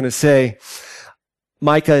what it's going to say.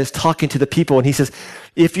 Micah is talking to the people, and he says,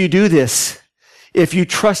 if you do this, if you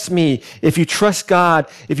trust me, if you trust God,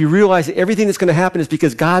 if you realize that everything that's going to happen is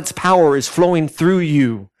because God's power is flowing through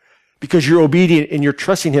you, because you're obedient and you're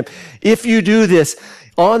trusting him. If you do this,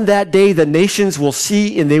 on that day, the nations will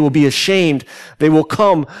see and they will be ashamed. They will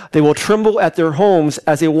come, they will tremble at their homes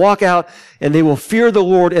as they walk out, and they will fear the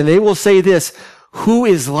Lord, and they will say this, who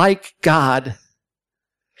is like God?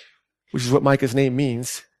 Which is what Micah's name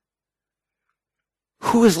means.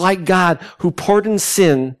 Who is like God, who pardons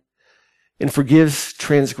sin and forgives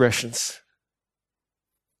transgressions?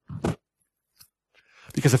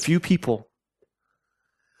 Because a few people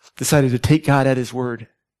decided to take God at his word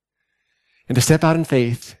and to step out in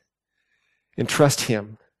faith and trust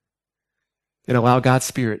him and allow God's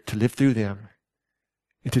Spirit to live through them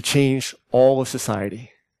and to change all of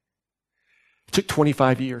society. It took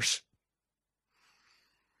 25 years.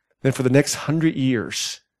 Then for the next 100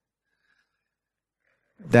 years,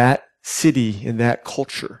 that city and that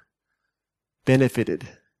culture benefited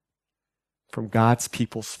from God's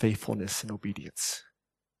people's faithfulness and obedience.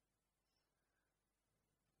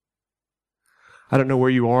 I don't know where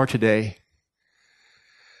you are today.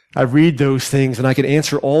 I read those things and I can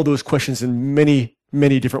answer all those questions in many,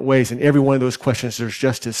 many different ways. In every one of those questions, there's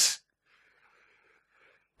justice.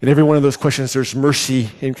 In every one of those questions, there's mercy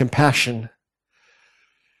and compassion.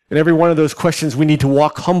 In every one of those questions, we need to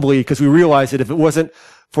walk humbly because we realize that if it wasn't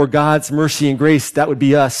for God's mercy and grace, that would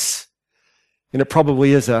be us. And it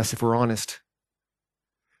probably is us if we're honest.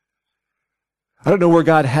 I don't know where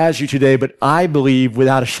God has you today, but I believe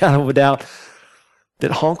without a shadow of a doubt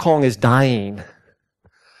that Hong Kong is dying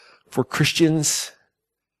for Christians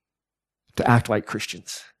to act like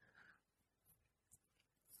Christians.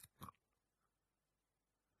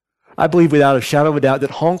 I believe without a shadow of a doubt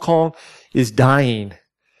that Hong Kong is dying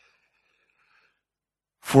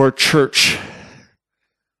for a church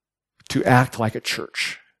to act like a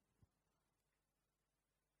church.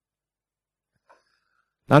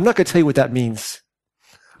 Now, I'm not going to tell you what that means.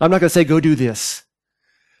 I'm not going to say, go do this.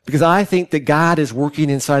 Because I think that God is working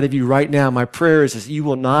inside of you right now. My prayer is that you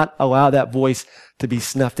will not allow that voice to be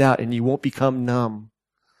snuffed out and you won't become numb.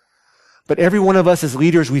 But every one of us as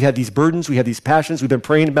leaders, we have these burdens, we have these passions, we've been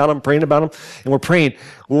praying about them, and we're praying,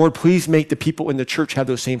 Lord, please make the people in the church have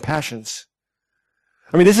those same passions.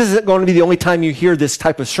 I mean, this isn't going to be the only time you hear this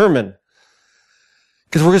type of sermon.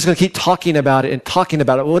 Because we're just going to keep talking about it and talking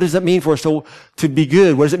about it. What does it mean for us to be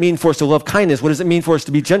good? What does it mean for us to love kindness? What does it mean for us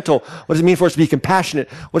to be gentle? What does it mean for us to be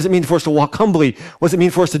compassionate? What does it mean for us to walk humbly? What does it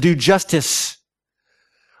mean for us to do justice?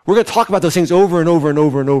 We're going to talk about those things over and over and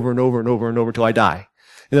over and over and over and over and over until I die.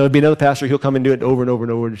 And there'll be another pastor, he'll come and do it over and over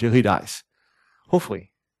and over until he dies.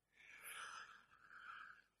 Hopefully.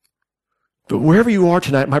 But wherever you are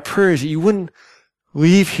tonight, my prayer is that you wouldn't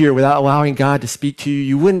leave here without allowing God to speak to you.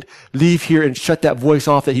 You wouldn't leave here and shut that voice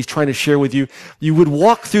off that he's trying to share with you. You would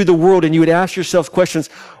walk through the world and you would ask yourself questions,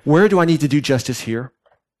 where do I need to do justice here?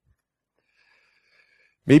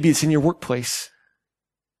 Maybe it's in your workplace.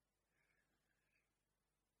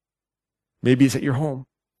 Maybe it's at your home.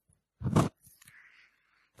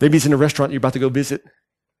 Maybe it's in a restaurant you're about to go visit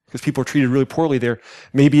because people are treated really poorly there.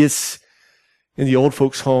 Maybe it's in the old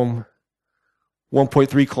folks' home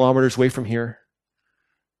 1.3 kilometers away from here.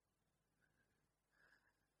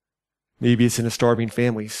 Maybe it's in the starving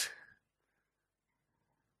families.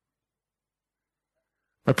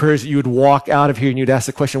 My prayer is that you would walk out of here and you'd ask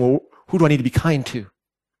the question, well, who do I need to be kind to?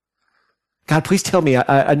 God, please tell me.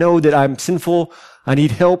 I know that I'm sinful. I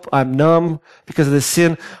need help. I'm numb because of this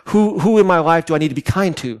sin. Who in my life do I need to be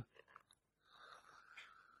kind to?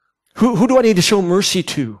 Who do I need to show mercy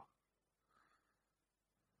to?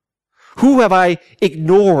 Who have I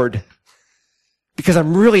ignored because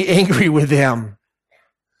I'm really angry with them?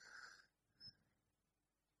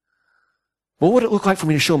 What would it look like for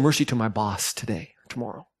me to show mercy to my boss today,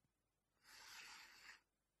 tomorrow?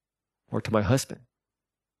 Or to my husband?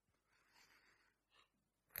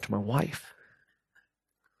 To my wife?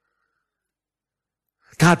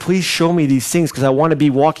 God, please show me these things because I want to be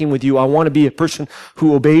walking with you. I want to be a person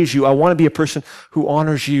who obeys you. I want to be a person who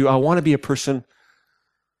honors you. I want to be a person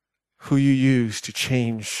who you use to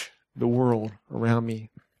change the world around me.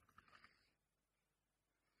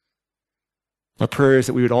 My prayer is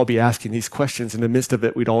that we would all be asking these questions. In the midst of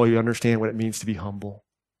it, we'd all understand what it means to be humble.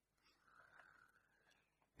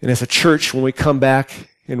 And as a church, when we come back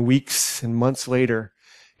in weeks and months later,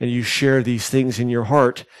 and you share these things in your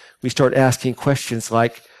heart, we start asking questions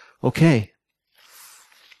like, okay,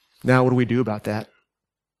 now what do we do about that?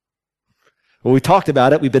 Well, we talked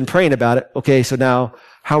about it. We've been praying about it. Okay, so now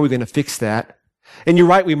how are we going to fix that? And you're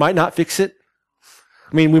right, we might not fix it.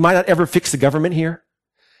 I mean, we might not ever fix the government here.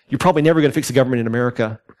 You're probably never going to fix the government in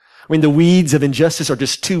America. I mean, the weeds of injustice are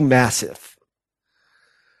just too massive.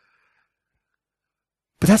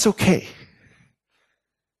 But that's okay.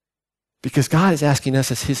 Because God is asking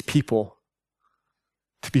us as His people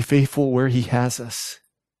to be faithful where He has us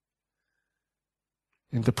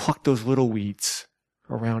and to pluck those little weeds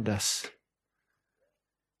around us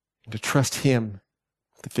and to trust Him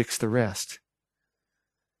to fix the rest.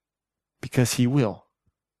 Because He will.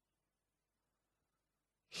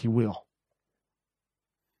 He will.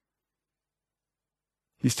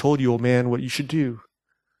 He's told you, oh man, what you should do.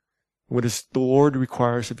 What is the Lord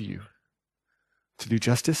requires of you? To do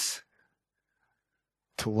justice,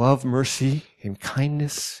 to love mercy and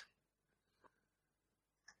kindness,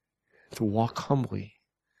 to walk humbly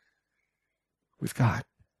with God.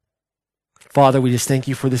 Father, we just thank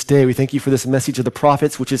you for this day. We thank you for this message of the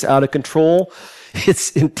prophets, which is out of control.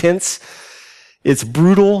 It's intense. It's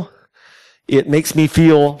brutal. It makes me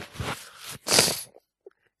feel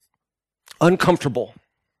uncomfortable.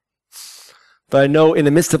 But I know in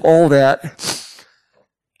the midst of all that,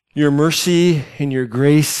 your mercy and your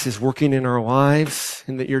grace is working in our lives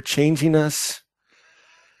and that you're changing us.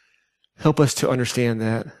 Help us to understand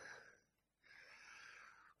that.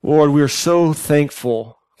 Lord, we are so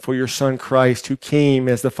thankful for your Son Christ who came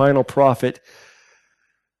as the final prophet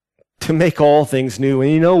to make all things new.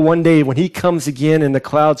 And you know, one day when He comes again and the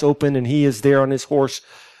clouds open and He is there on His horse,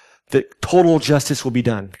 that total justice will be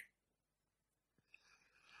done.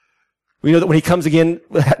 We know that when He comes again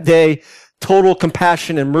that day, total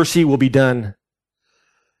compassion and mercy will be done.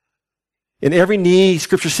 And every knee,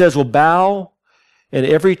 Scripture says, will bow, and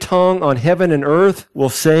every tongue on heaven and earth will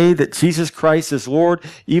say that Jesus Christ is Lord,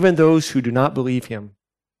 even those who do not believe Him.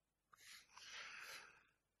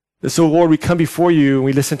 And so, Lord, we come before you and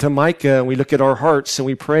we listen to Micah and we look at our hearts and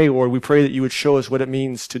we pray, Lord, we pray that you would show us what it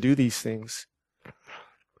means to do these things.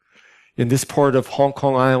 In this part of Hong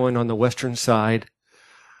Kong Island on the western side,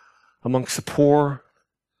 amongst the poor,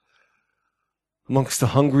 amongst the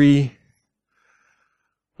hungry,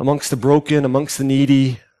 amongst the broken, amongst the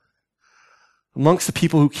needy, amongst the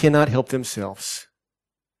people who cannot help themselves.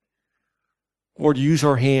 Lord, use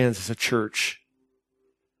our hands as a church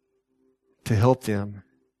to help them,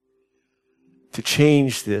 to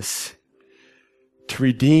change this, to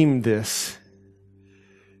redeem this,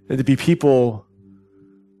 and to be people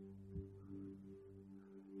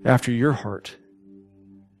after your heart.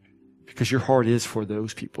 Because your heart is for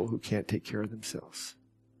those people who can't take care of themselves.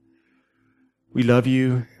 We love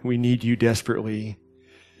you. We need you desperately.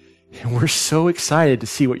 And we're so excited to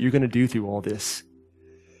see what you're going to do through all this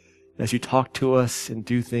as you talk to us and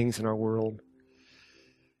do things in our world.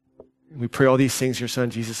 And we pray all these things in your Son,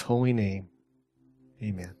 Jesus' holy name.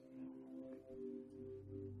 Amen.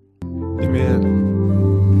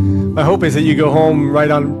 Amen. My hope is that you go home,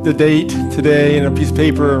 write on the date today in a piece of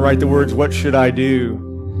paper and write the words, what should I do?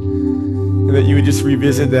 And that you would just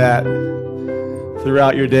revisit that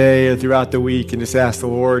throughout your day or throughout the week, and just ask the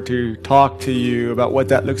Lord to talk to you about what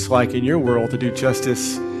that looks like in your world, to do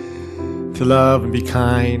justice, to love and be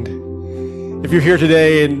kind. If you're here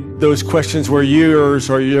today and those questions were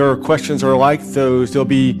yours or your questions are like those,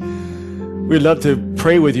 we'd love to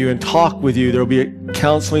pray with you and talk with you. There'll be a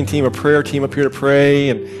counseling team, a prayer team up here to pray,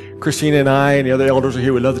 and Christina and I and the other elders are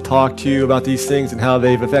here. We'd love to talk to you about these things and how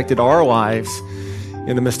they've affected our lives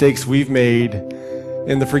and the mistakes we've made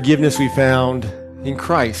and the forgiveness we found in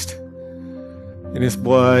Christ, in His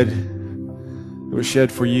blood that was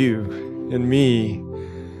shed for you and me.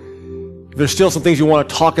 If there's still some things you want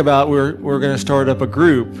to talk about, we're going to start up a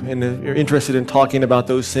group, and if you're interested in talking about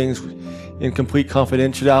those things in complete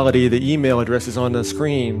confidentiality, the email address is on the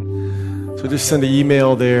screen. So just send an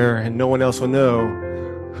email there, and no one else will know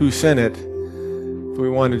who sent it. But we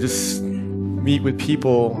want to just meet with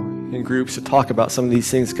people in groups to talk about some of these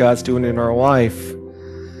things God's doing in our life.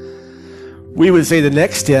 We would say the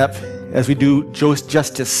next step, as we do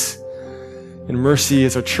justice and mercy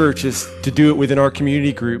as a church, is to do it within our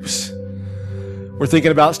community groups. We're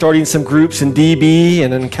thinking about starting some groups in DB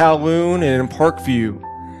and in Kowloon and in Parkview.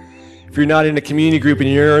 If you're not in a community group and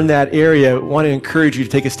you're in that area, I want to encourage you to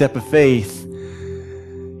take a step of faith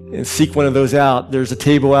and seek one of those out. There's a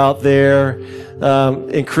table out there,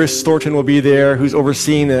 and Chris Thornton will be there, who's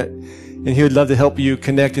overseeing it, and he would love to help you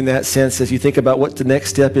connect in that sense as you think about what the next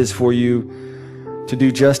step is for you to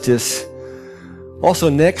do justice. Also,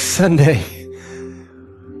 next Sunday,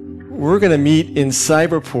 we're going to meet in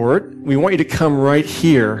Cyberport. We want you to come right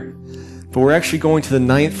here, but we're actually going to the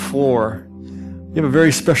 9th floor. We have a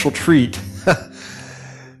very special treat.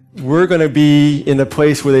 We're going to be in the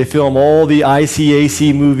place where they film all the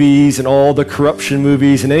ICAC movies and all the corruption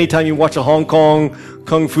movies. And anytime you watch a Hong Kong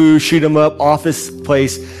Kung Fu shoot 'em up office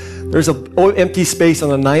place, there's an empty space on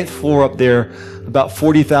the 9th floor up there, about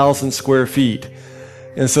 40,000 square feet.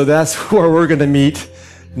 And so that's where we're going to meet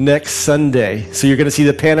next Sunday. So you're going to see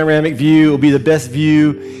the panoramic view. It will be the best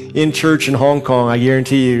view in church in Hong Kong, I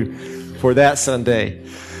guarantee you, for that Sunday.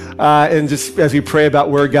 And just as we pray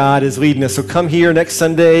about where God is leading us. So come here next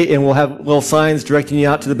Sunday, and we'll have little signs directing you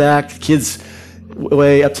out to the back. Kids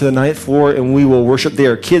way up to the 9th floor, and we will worship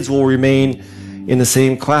there. Kids will remain in the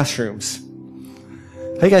same classrooms.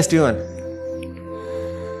 How you guys doing?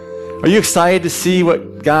 Are you excited to see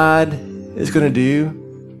what God is going to do?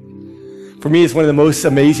 For me, it's one of the most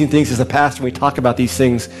amazing things as a pastor when we talk about these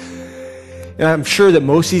things. And I'm sure that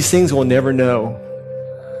most of these things we'll never know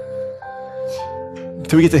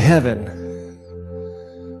until we get to heaven.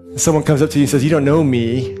 And someone comes up to you and says, "You don't know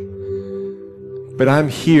me, but I'm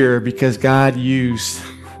here because God used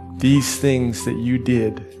these things that you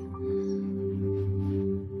did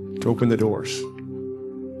to open the doors."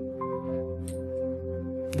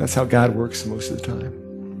 That's how God works most of the time.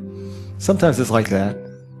 Sometimes it's like that.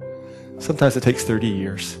 Sometimes it takes 30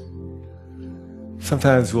 years.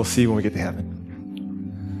 Sometimes we'll see when we get to heaven.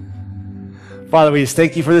 Father, we just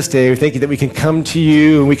thank you for this day. We thank you that we can come to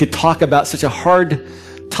you and we could talk about such a hard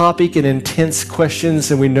topic and intense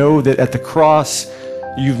questions. And we know that at the cross,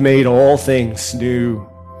 you've made all things new.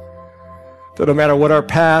 That no matter what our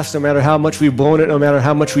past, no matter how much we've blown it, no matter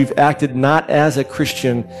how much we've acted not as a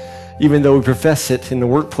Christian, even though we profess it in the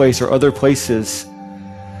workplace or other places,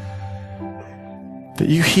 that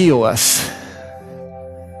you heal us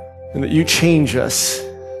and that you change us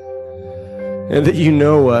and that you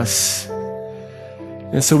know us.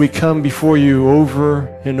 And so we come before you over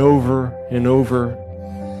and over and over,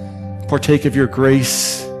 partake of your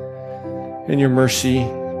grace and your mercy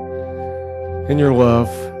and your love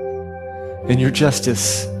and your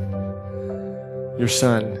justice, your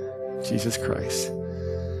Son, Jesus Christ.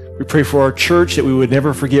 We pray for our church that we would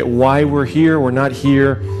never forget why we're here. We're not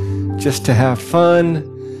here just to have fun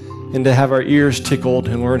and to have our ears tickled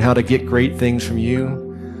and learn how to get great things from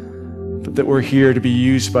you, but that we're here to be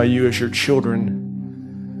used by you as your children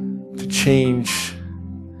to change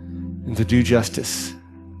and to do justice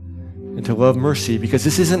and to love mercy, because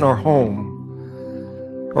this isn't our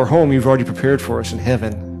home. Our home you've already prepared for us in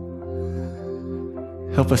heaven.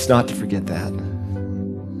 Help us not to forget that.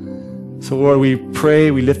 So Lord, we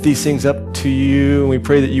pray, we lift these things up to you, and we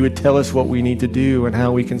pray that you would tell us what we need to do and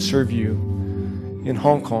how we can serve you in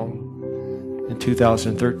Hong Kong in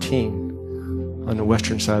 2013 on the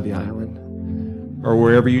western side of the island, or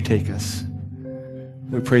wherever you take us.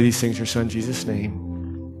 We pray these things in your Son, Jesus' name.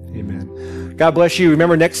 Amen. God bless you.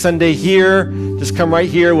 Remember, next Sunday here, just come right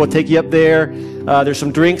here. We'll take you up there. There's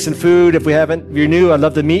some drinks and food. If you're new, I'd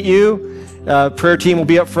love to meet you. Prayer team will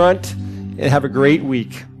be up front, and have a great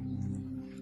week.